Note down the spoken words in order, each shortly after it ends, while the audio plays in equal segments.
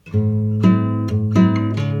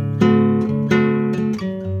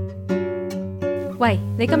喂，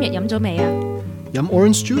你今日飲咗未啊？飲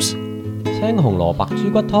orange juice、青紅蘿蔔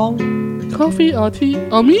豬骨湯、coffee or tea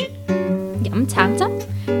or me？ 飲橙汁？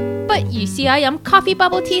不如試下飲 coffee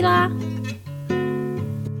bubble tea 啦。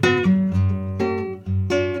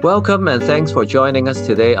Welcome and thanks for joining us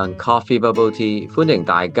today on Coffee Bubble Tea。歡迎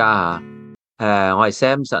大家我係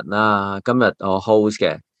Samson 啦，今日我 host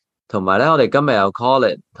嘅，同埋咧我哋今日有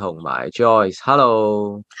Colin 同埋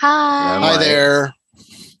Joyce。Hello，Hi there。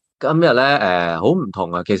今日咧好唔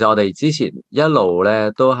同啊，其實我哋之前一路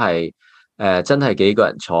咧都係真係幾個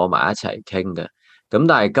人坐埋一齊傾嘅，咁但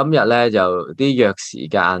係今日咧就啲約時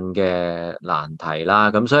間嘅難題啦，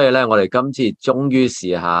咁所以咧我哋今次終於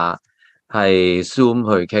試下係 Zoom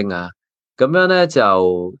去傾啊，咁樣咧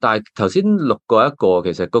就但係頭先錄過一個，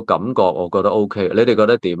其實個感覺我覺得 OK， 你哋覺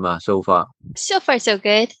得點啊 ？So far So far so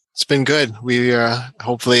good. It's been good. We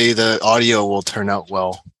hopefully the audio will turn out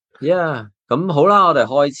well. Yeah。咁好啦，我哋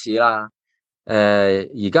開始啦。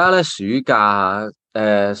而家咧暑假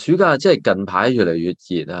即係近排越嚟越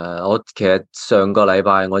熱啊！我其實上個禮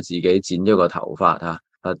拜我自己剪咗個頭髮啊，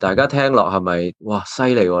大家聽落係咪哇犀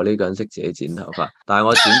利喎？呢個人識自己剪頭髮，但係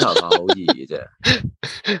我剪頭髮好易嘅啫。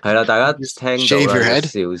係啦，大家聽到啦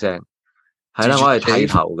笑聲。係啦，我係剃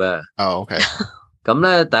頭嘅。OK。咁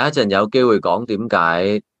咧第一陣有機會講點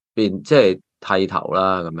解即係剃頭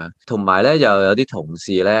啦咁樣，同埋咧又有啲同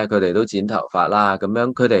事咧，佢哋都剪頭髮啦，咁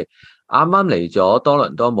樣佢哋啱啱嚟咗多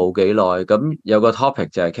倫多冇幾耐，咁有個 topic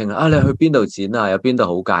就係傾你去邊度剪啊，有邊度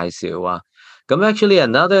好介紹啊，咁 actually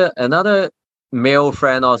another male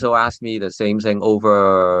friend also asked me the same thing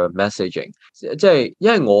over messaging， 即係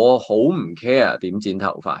因為我好唔 care 點剪頭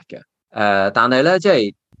髮嘅，但係咧即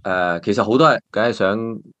係其實好多人梗係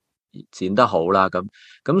想剪得好啦，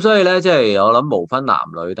咁所以咧，即係我諗無分男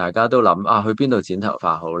女，大家都諗去邊度剪頭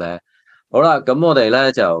髮好咧？好啦，咁我哋咧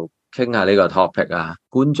就傾下呢個 topic 啊。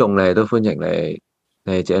觀眾你都歡迎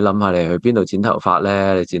你自己諗下，你去邊度剪頭髮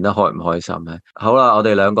咧？你剪得開唔開心咧？好啦，我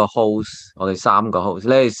哋兩個 host， 我哋三個 host，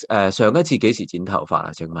 你上一次幾時剪頭髮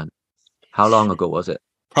啊？請問 How long ago was it?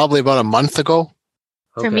 Probably about a month ago.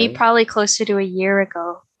 For me, probably closer to a year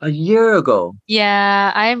ago. A year ago?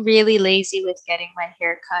 Yeah, I'm really lazy with getting my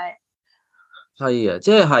hair cut. 係啊，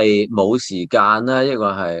即係冇時間啦，一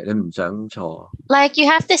個係你唔想坐。Like you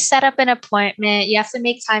have to set up an appointment, you have to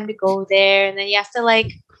make time to go there, and then you have to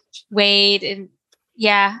like wait and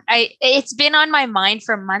yeah, it's been on my mind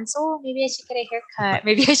for months. Oh, maybe I should get a haircut.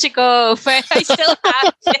 Maybe I should go, but I still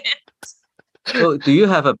haven't. So, do you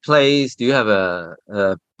have a place? Do you have a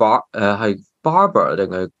barber 定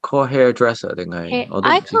係 call hairdresser 定係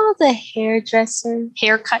？I call the hairdresser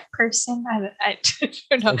haircut person. I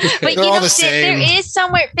don't know. But you know, there is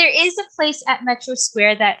a place at Metro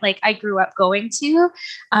Square that like I grew up going to.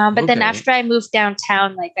 But then after I moved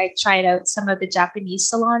downtown, like I tried out some of the Japanese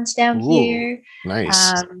salons down here.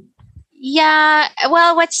 Nice. Yeah.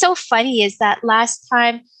 Well, what's so funny is that last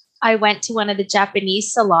time I went to one of the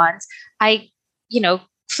Japanese salons, I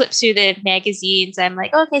flip through the magazines. I'm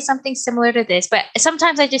like, okay, something similar to this. But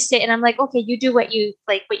sometimes I just sit and I'm like, okay, you do what you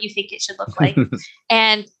think it should look like.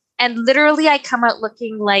 and literally I come out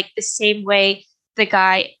looking like the same way the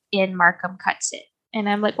guy in Markham cuts it. And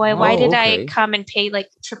I'm like, why did I come and pay like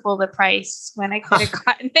triple the price when I could have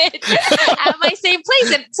gotten it at my same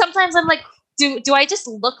place? And sometimes I'm like, do I just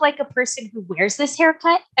look like a person who wears this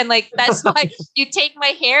haircut? And like, that's why you take my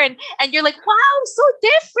hair and you're like, wow, so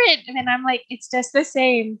different. And then I'm like, it's just the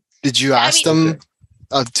same. Did you ask them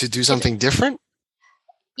to do something different?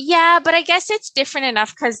 Yeah, but I guess it's different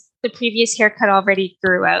enough because the previous haircut already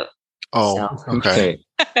grew out. Oh, so. Okay.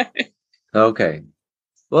 Okay.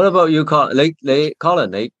 What about you, Colin? 你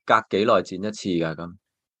Colin 你隔幾耐剪一次㗎咁？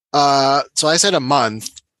 So I said a month.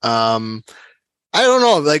 I don't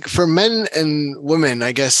know, like for men and women,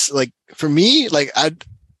 I guess, like for me, like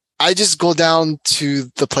I just go down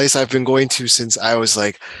to the place I've been going to since I was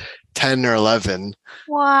like 10 or 11.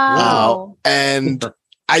 Wow. And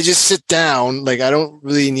I just sit down, like I don't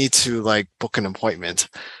really need to like book an appointment.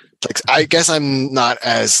 Like I guess I'm not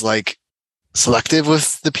as like selective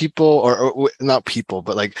with the people or not people,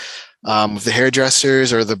 but like with the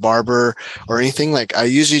hairdressers or the barber or anything. Like I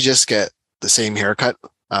usually just get the same haircut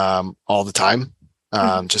all the time.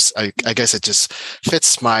 I guess it just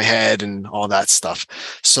fits my head and all that stuff.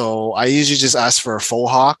 So I usually just ask for a faux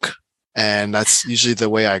hawk, and that's usually the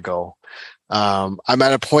way I go. I'm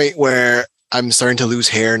at a point where I'm starting to lose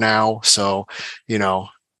hair now, so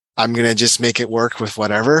I'm gonna just make it work with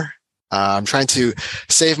whatever. I'm trying to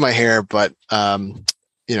save my hair, but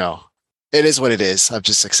it is what it is. I've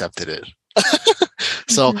just accepted it.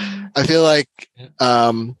 So I feel like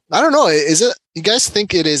I don't know. Is it? You guys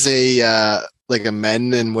think it is a like a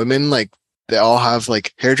men and women like they all have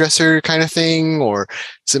like hairdresser kind of thing, or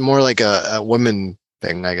is it more like a women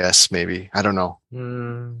thing? I guess maybe I don't know.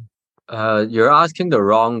 You're asking the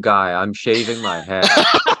wrong guy. I'm shaving my head.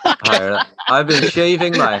 係啦，I've been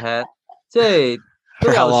shaving my head， 即係都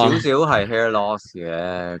有少少係 hair loss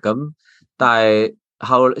嘅，咁但係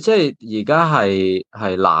即係而家係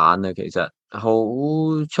懶啊，其實好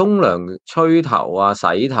沖涼、吹頭啊、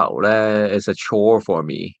洗頭咧 ，is a chore for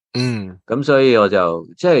me。咁所以我就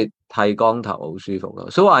即係剃光頭好舒服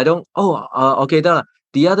咯。So I don't，我記得啦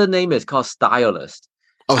 ，the other name is called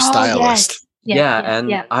stylist。Oh, stylist. Yeah,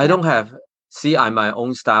 and I don't have. See, I'm my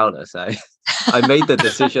own stylist. I made the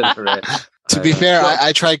decision for it. To be fair,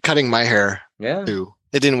 I tried cutting my hair. Yeah. Too.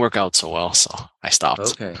 It didn't work out so well, so I stopped.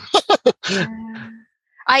 Okay. Who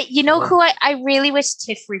I really wish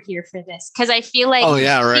Tiff were here for this because I feel like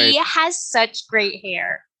he has such great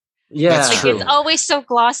hair. Yeah, like it's always so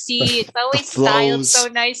glossy. It's always styled so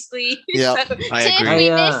nicely. Yeah, so, I Tiff, agree. we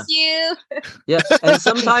miss you. Yeah, and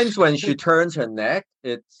sometimes when she turns her neck,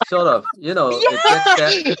 it's sort of, it gets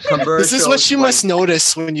that commercial. This is what you must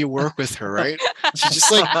notice when you work with her, right? She just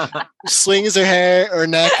like swings her hair or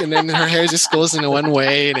neck, and then her hair just goes in one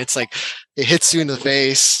way, and it's like it hits you in the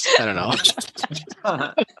face. I don't know.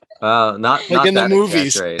 Not in the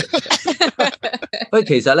movies. 喂，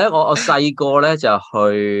其實咧，我細個咧就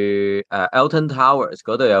去Elton Towers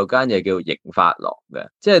嗰度有間嘢叫型髮廊嘅，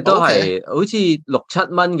即係都係好似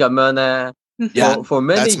6-7蚊咁樣咧。Yeah, for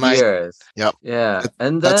many years. Yep. Yeah,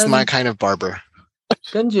 and that's then, my kind of barber.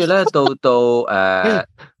 跟住咧到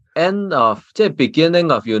end of 即係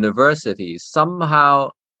beginning of university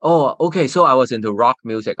somehow. Oh, okay. So I was into rock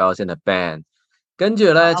music. I was in a band. 跟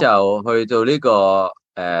住咧就去到呢個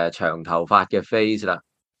長頭髮嘅 phase 啦。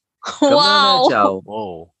咁樣咧就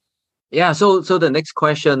Yeah. So the next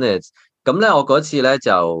question is 咁咧，我嗰次咧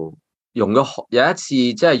就有一次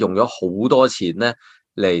即係用咗好多錢咧。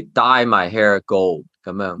嚟 dye my hair gold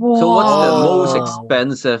咁樣。So what's the most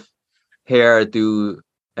expensive hairdo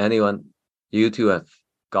you two have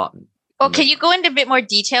gotten? Well, can you go into a bit more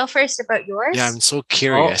detail first about yours? Yeah, I'm so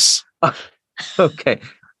curious. Okay，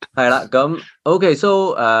 係啦，咁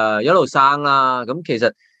OK，so 一路生啦，咁其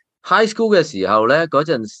實 high school 嘅時候咧，嗰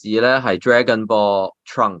陣時咧係 Dragon Ball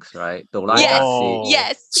Trunks，right？ 杜拉格斯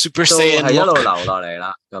 ，yes， Super Saiyan 係一路流落嚟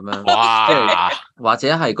啦，咁樣。哇！或者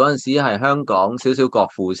係嗰陣時係香港少少郭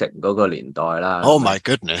富城嗰個年代啦。Oh my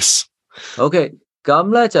goodness！ OK，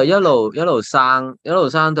 咁咧就一路生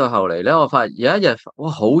到後嚟咧，我發現有一日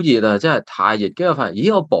哇好熱啊，真係太熱，跟住我發現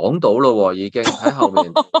咦我綁到咯喎，已經喺後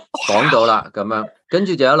面綁到啦，咁樣跟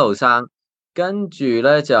住就一路生。跟住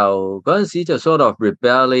咧就嗰陣時就 sort of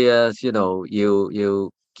rebellious，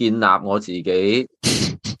 要建立我自己，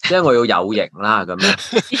即係我要有型啦咁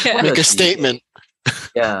樣。Make a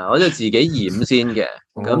statement。Yeah， 我就自己染先嘅，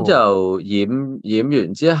咁就染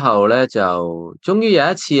完之後咧，就終於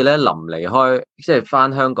有一次咧，臨離開，即係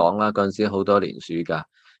翻香港啦。嗰陣時好多年暑假，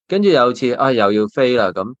跟住有次又要飛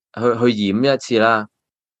啦，咁去染一次啦。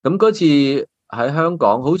咁嗰次喺香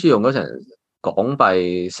港好似用咗成港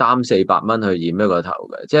幣300-400蚊去染一個頭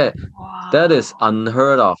嘅，即係 that is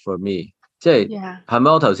unheard of for me。即係係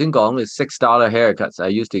咪我頭先講嘅$6 haircuts I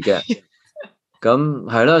used to get？ 咁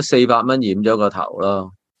係咯，400蚊染咗個頭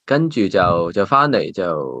咯，跟住就翻嚟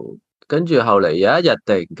就跟住後嚟有一日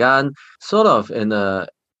突然間 sort of in a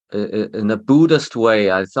Buddhist way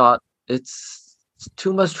I thought it's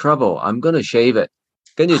too much trouble I'm gonna shave it，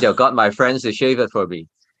 跟住就 got my friends to shave it for me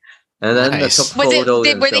and then I took photos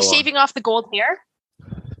were they shaving off the gold hair?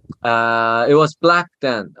 It was black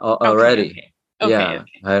then already. Okay.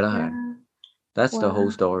 係啦That's the whole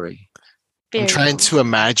story. I'm trying to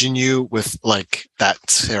imagine you with like that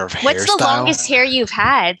sort of hairstyle. What's the longest hair you've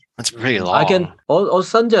had? That's pretty long. 我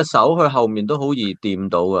伸隻手去後面都好易掂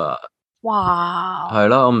到噶。哇！係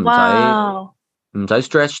咯，我唔使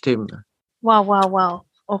stretch 添。Wow.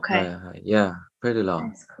 Okay. 係 Yeah, pretty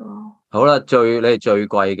long. That's cool. 好啦，你最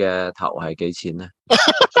貴嘅頭係幾錢咧？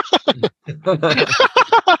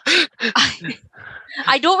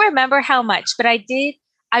 I don't remember how much, but I did.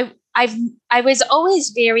 I was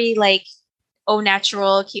always very like, au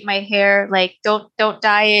natural, keep my hair like don't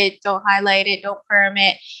dye it, don't highlight it, don't perm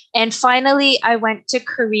it. And finally I went to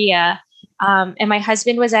Korea and my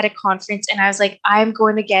husband was at a conference and I was like, I'm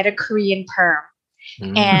going to get a Korean perm.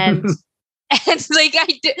 And like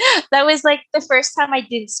I did, that was like the first time I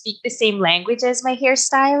didn't speak the same language as my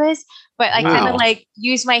hairstylist, but I kind of like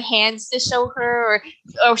used my hands to show her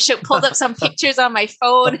or pulled up some pictures on my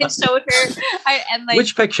phone and showed her. And like,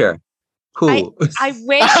 which picture? Who? I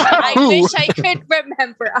wish I could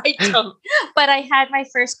remember. I don't. But I had my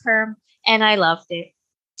first perm and I loved it.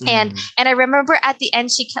 And I remember at the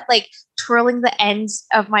end she kept like twirling the ends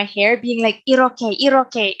of my hair, being like iroke,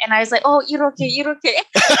 iroke, and I was like, oh, iroke, iroke. And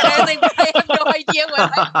I was like, I have no idea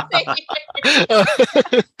what I'm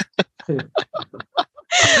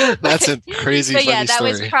saying. That's a crazy But funny yeah, that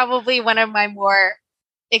story. was probably one of my more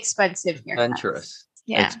expensive haircuts. Adventurous.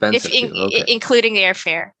 Yeah, Expensive too, okay. Including the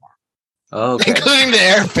airfare. Okay. Including the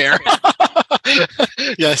airfare.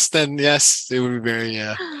 Yes, it would be very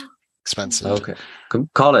expensive. Okay.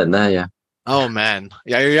 Colin, yeah. Oh man,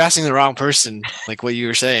 yeah, you're asking the wrong person. Like what you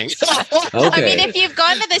were saying. Okay. I mean, if you've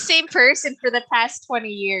gone to the same person for the past 20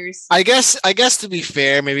 years. I guess to be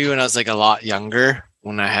fair, maybe when I was like a lot younger,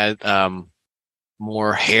 when I had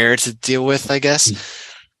more hair to deal with, I guess.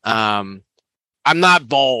 I'm not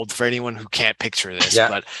bald for anyone who can't picture this,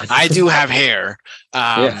 but I do have hair.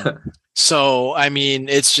 So I mean,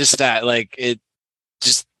 it's just that like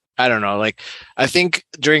I don't know. Like I think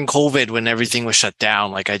during COVID when everything was shut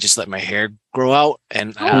down, like I just let my hair grow out,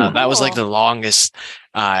 and that was like the longest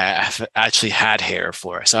I've actually had hair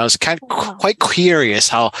for. So I was quite curious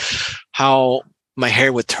how my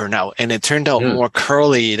hair would turn out, and it turned out more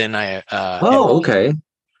curly than I. Okay.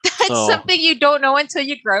 That's something you don't know until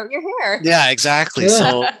you grow out your hair. Yeah, exactly. Yeah.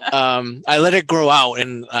 So I let it grow out,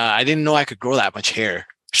 and I didn't know I could grow that much hair.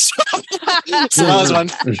 So that was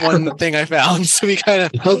one thing I found to be kind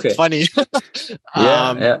of funny.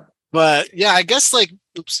 But yeah, I guess like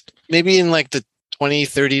maybe in like the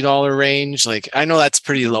 $20-$30 range. Like I know that's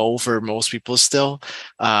pretty low for most people still,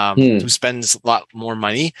 who spends a lot more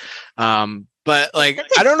money. But like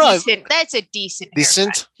I don't know. That's a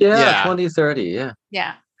decent. Yeah, 20-30.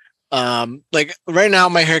 Yeah. Like right now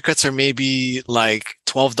my haircuts are maybe like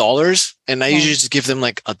 $12, and I usually just give them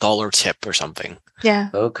like $1 tip or something. Yeah.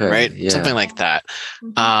 Okay. Right. Yeah. Something like that.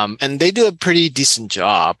 And they do a pretty decent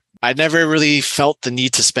job. I never really felt the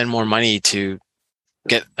need to spend more money to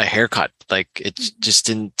get a haircut. Like it just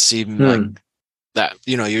didn't seem like that.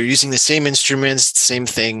 You know, you're using the same instruments, same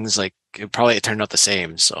things. Like it turned out the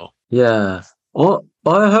same. So yeah. 我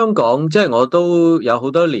喺香港，即係我都有好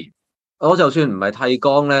多年，我就算唔係剃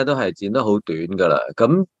光咧，都係剪得好短噶啦。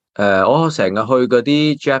咁我成日去嗰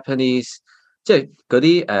啲 Japanese， 即係嗰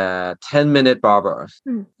啲10-minute barbers，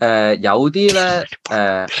 有啲咧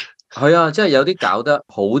係啊，即係有啲搞得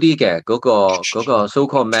好啲嘅，嗰個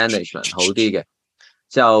so-called management 好啲嘅，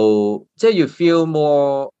就即係you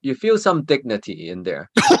feel some dignity in there，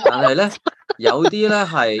 但係咧有啲咧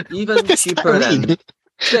係 even cheaper than。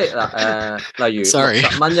即係例如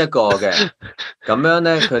60蚊一個嘅，咁樣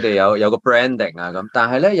咧佢哋有個 branding 啊咁，但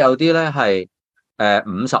係咧有啲咧係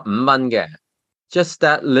55蚊嘅 ，just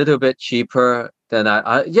that little bit cheaper than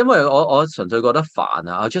I 因為我純粹覺得煩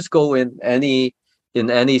啊 ，I'll just go in any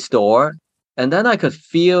store and then I could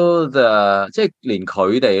feel 即係連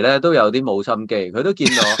佢哋咧都有啲冇心機，佢都見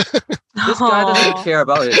到 this guy doesn't care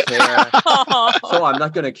about his hair， so I'm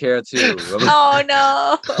not gonna care too。Oh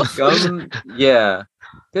no！ 咁 yeah。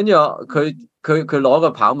跟住佢攞個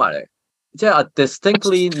跑埋嚟，即係 I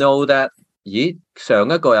distinctly know that， 咦上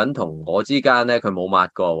一個人同我之間咧佢冇抹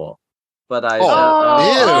過喎。But I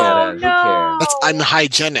said, no. That's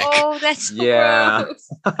unhygienic. Oh, that's gross.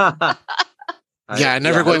 Yeah,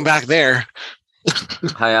 never going back there.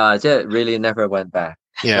 係啊，即係 really never went back。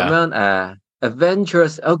咁樣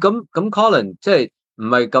adventurous。咁 Colin 即係唔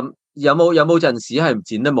係咁有冇陣時係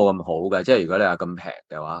剪得冇咁好嘅？即係如果你話咁平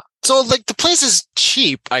嘅話。So like the place is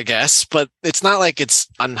cheap, I guess, but it's not like it's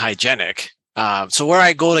unhygienic. So where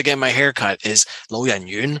I go to get my haircut is 老人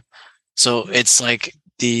院. So it's like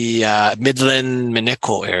the Midland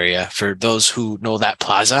Miniko area for those who know that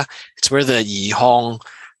plaza. It's where the Yihong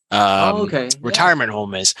retirement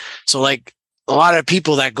home is. So like a lot of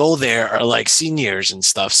people that go there are like seniors and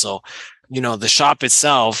stuff. So, you know, the shop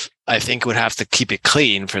itself, I think would have to keep it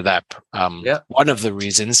clean for that. One of the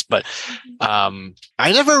reasons, but I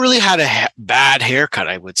never really had a bad haircut.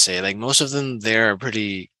 I would say like most of them there are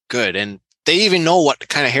pretty good, and they even know what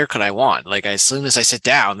kind of haircut I want. Like as soon as I sit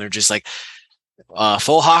down, they're just like,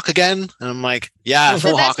 "Full hawk again," and I'm like, "Yeah,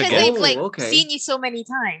 full hawk again." They've like seen you so many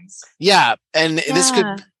times. Yeah, and this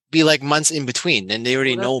could be like months in between, and they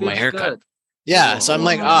already know my haircut. Good. Yeah, so I'm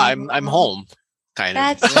like, I'm home. Kind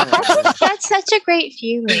of. That's such a great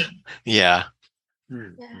feeling. Yeah.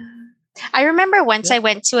 I remember once I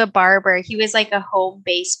went to a barber. He was like a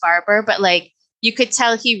home-based barber, but like you could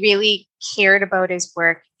tell he really cared about his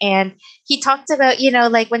work. And he talked about, you know,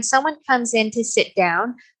 like when someone comes in to sit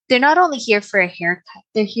down, they're not only here for a haircut,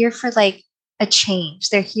 they're here for like a change.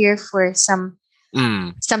 They're here for something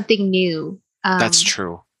new. That's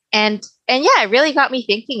true. And And yeah, it really got me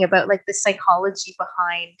thinking about like the psychology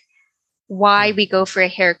behind why we go for a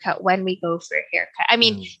haircut when we go for a haircut. I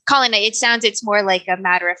mean, Colin, it's more like a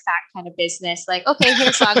matter of fact kind of business. Like, okay,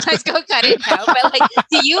 hair's long, let's go cut it now. But like,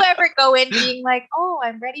 do you ever go in being like, oh,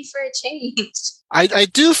 I'm ready for a change? I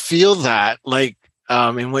do feel that, like,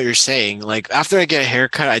 in what you're saying, like after I get a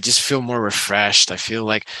haircut, I just feel more refreshed. I feel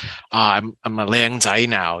like I'm a 靚仔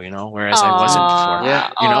now, whereas I wasn't before.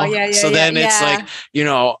 Yeah. So then it's like,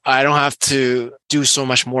 I don't have to do so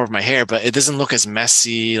much more of my hair, but it doesn't look as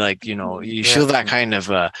messy. Like, you feel that kind of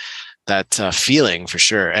feeling for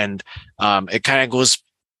sure. And it kind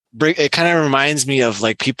of reminds me of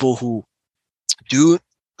like people who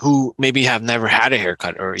maybe have never had a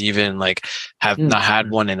haircut or even like have not had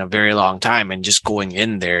one in a very long time, and just going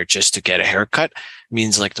in there just to get a haircut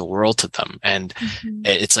means like the world to them. And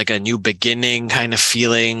it's like a new beginning kind of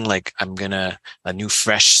feeling, like a new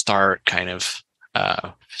fresh start kind of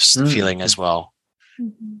feeling as well.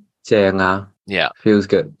 正啊 Yeah. Feels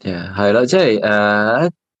good. Yeah. 係啦，即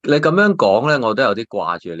係你咁樣講咧，我都有啲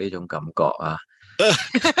掛住呢種感覺啊。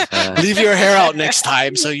Leave your hair out next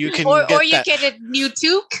time so you can or you get a new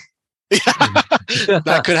toque.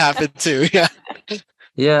 That could happen too. Yeah.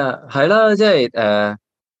 Yeah. 係啦，即係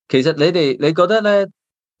其實你覺得咧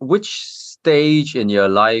which stage in your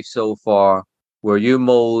life so far were you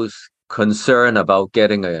most concerned about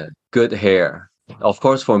getting a good hair? Of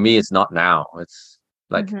course, for me, it's not now. It's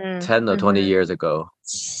like 10 or 20 years ago.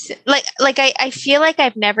 Like I feel like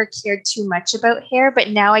I've never cared too much about hair, but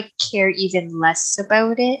now I care even less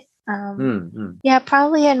about it. Yeah,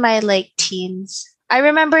 probably in my like teens. I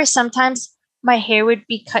remember sometimes my hair would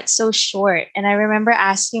be cut so short, and I remember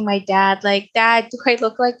asking my dad, like, Dad, do I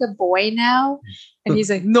look like a boy now? And he's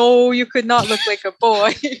like, no, you could not look like a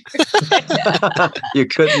boy. You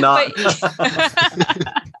could not.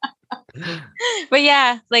 But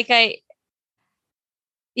yeah, like I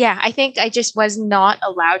think I just was not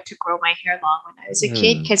allowed to grow my hair long when I was a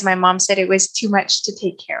kid because my mom said it was too much to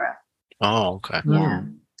take care of. Oh, okay. Yeah.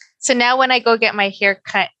 So now when I go get my hair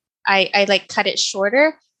cut, I like cut it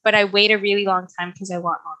shorter, but I wait a really long time because I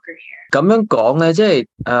want longer hair. 咁樣講咧，即係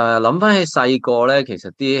諗翻起細個咧，其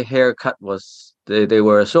實啲 haircut was they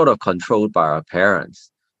were sort of controlled by our parents.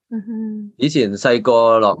 以前細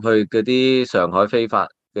個落去嗰啲上海飛髮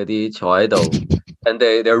嗰啲坐喺度 ，and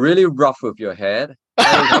they're really rough with your head.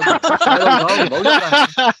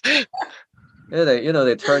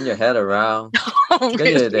 They turn your head around.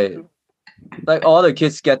 They like all the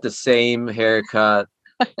kids get the same haircut.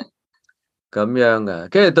 咁樣嘅，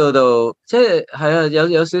跟住到即係啊，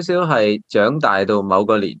有少少係長大到某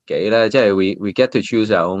個年紀咧，即係we get to choose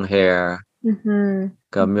our own hair。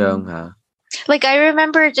咁樣嚇。Like I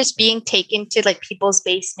remember just being taken to like people's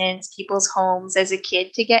basements, people's homes as a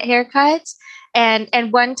kid to get haircuts.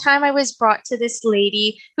 And one time I was brought to this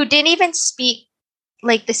lady who didn't even speak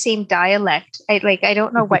like the same dialect. I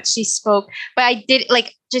don't know what she spoke, but I did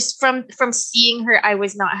like just from seeing her, I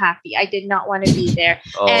was not happy. I did not want to be there.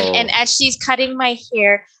 Oh. And as she's cutting my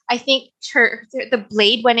hair, I think the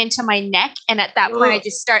blade went into my neck, and at that point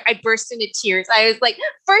I burst into tears. I was like,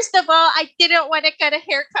 first of all, I didn't want to get a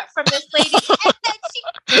haircut from this lady, and then she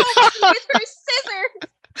cut me with her scissors.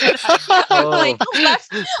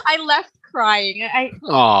 I left crying.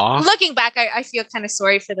 Looking back, I feel kind of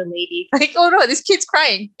sorry for the lady. Like, oh no, this kid's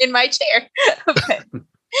crying in my chair.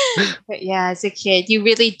 But yeah, as a kid, you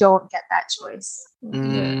really don't get that choice.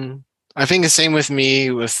 I think the same with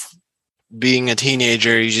me. With being a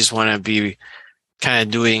teenager, you just want to be kind of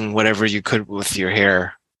doing whatever you could with your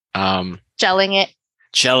hair.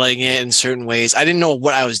 Gelling it in certain ways. I didn't know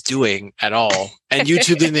what I was doing at all. And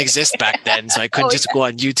YouTube didn't exist back then, so I couldn't just go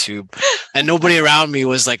on YouTube. And nobody around me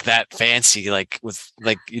was like that fancy, like with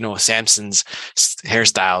like, Samson's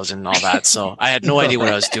hairstyles and all that. So I had no idea what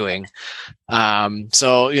I was doing.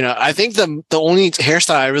 So, I think the only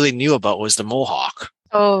hairstyle I really knew about was the mohawk.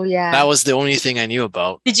 Oh yeah. That was the only thing I knew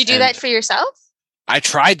about. Did you do that for yourself? I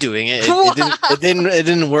tried doing it. It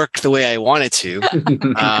didn't work the way I wanted to.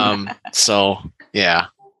 So yeah.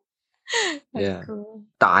 Yeah. Cool.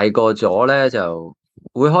 大個咗咧就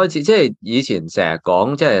會開始，即係以前成日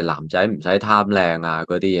講，即係男仔唔使貪靚啊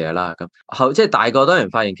嗰啲嘢啦。咁後即係大個當然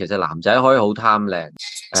發現其實男仔可以好貪靚。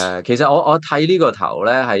其實我剃呢個頭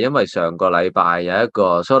咧係因為上個禮拜有一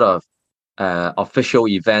個 sort of official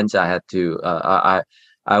event I had to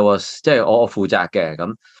I was 即係我負責嘅。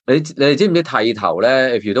咁你哋知唔知剃頭咧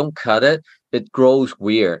 ？If you don't cut it, it grows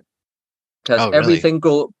weird because everything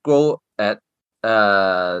grow at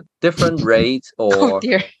different rates, or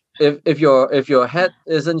if your head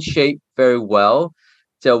isn't shaped very well,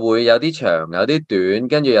 就會有啲長有啲短，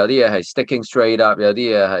跟住有啲嘢係 sticking straight up， 有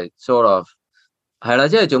啲嘢係 sort of 係啦，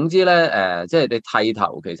即係總之咧即係你剃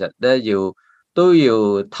頭其實咧都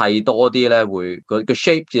要剃多啲咧，會個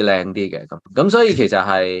shape 至靚啲嘅咁所以其實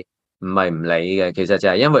係唔係唔理嘅，其實就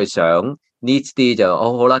係因為想 neat 啲就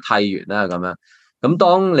好啦，剃完啦咁樣。咁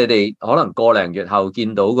當你哋可能個零月後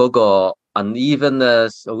見到嗰個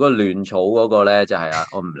unevenness 嗰個亂草嗰個咧，就係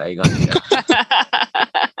我唔理嗰陣嘅。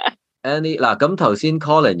嗱咁頭先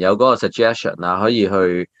Colin 有嗰個 suggestion 可以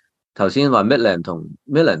去頭先話 Midland 同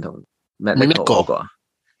Medical 嗰個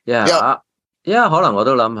，yeah 可能我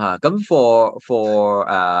都諗下。咁 for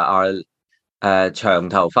our 長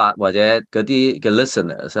頭髮或者嗰啲嘅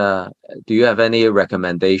listeners do you have any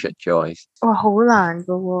recommendation, Joyce? 哇，好難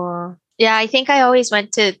噶喎。Yeah, I think I always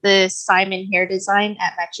went to the Simon Hair Design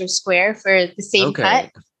at Metro Square for the same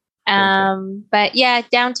cut. But yeah,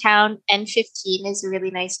 downtown N15 is a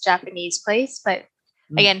really nice Japanese place. But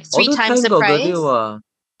again, 3 times the price.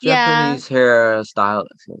 Japanese hair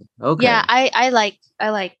stylist. Okay. Yeah, I like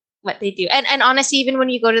what they do. And honestly, even when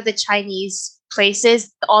you go to the Chinese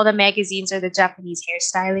places, all the magazines are the Japanese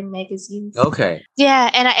hairstyling magazines. Okay.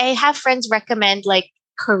 Yeah, and I have friends recommend like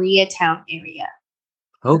Koreatown area.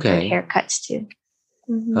 Okay. Haircuts too.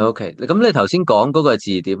 Okay. 咁你頭先講嗰個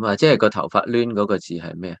字點啊？即係個頭髮攣嗰個字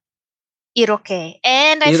係咩？ Iroke.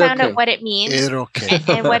 And I found out what it means. Iroke.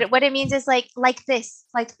 And what it means is like this.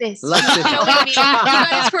 Like this. Like this. You know what I mean? You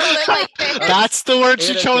guys twirl it like this. That's the word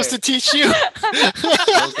she chose to teach you.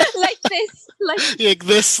 Like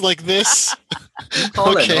this. Like this.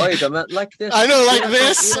 Colin, Okay. 可以咁樣 like this. I know, like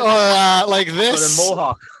this or like Or the this.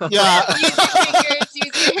 mohawk. Yeah, Use your fingers,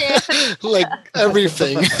 use your hands. like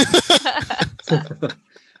everything.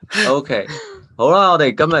 OK， 好啦，我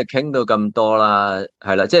哋今日傾到咁多啦，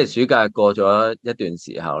係啦，即係暑假過咗一段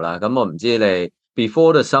時候啦，咁我唔知你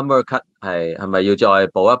before the summer cut 係咪要再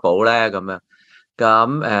補一補咧咁樣，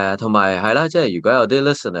咁同埋係啦，即係如果有啲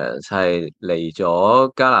listeners 係嚟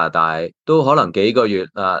咗加拿大，都可能幾個月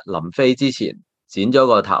臨飛之前剪咗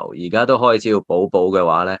個頭，而家都開始要補嘅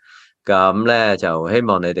話咧，咁咧就希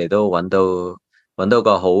望你哋都揾到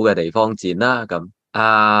個好嘅地方剪啦，咁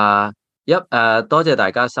多謝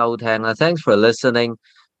大家收聽啦 ，thanks for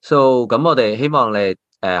listening。So 咁我哋希望你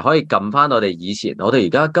可以撳翻我哋以前，我哋而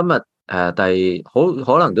家今日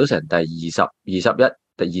可能都成第20、21、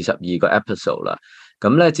第22個 episode 啦。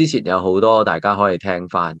咁咧之前有好多大家可以聽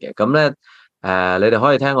翻嘅，咁咧你哋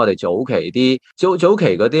可以聽我哋早期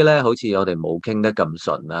嗰啲咧，好似我哋冇傾得咁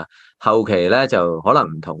順啦，後期咧就可能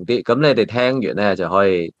唔同啲。咁你哋聽完咧就可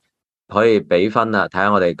以俾分啦，睇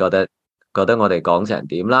下我哋覺得我哋講成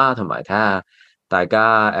點啦，同埋睇下大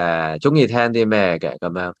家中意聽啲咩嘅咁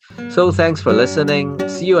樣。So thanks for listening.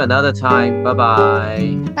 See you another time. Bye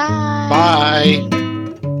bye. Bye. Bye.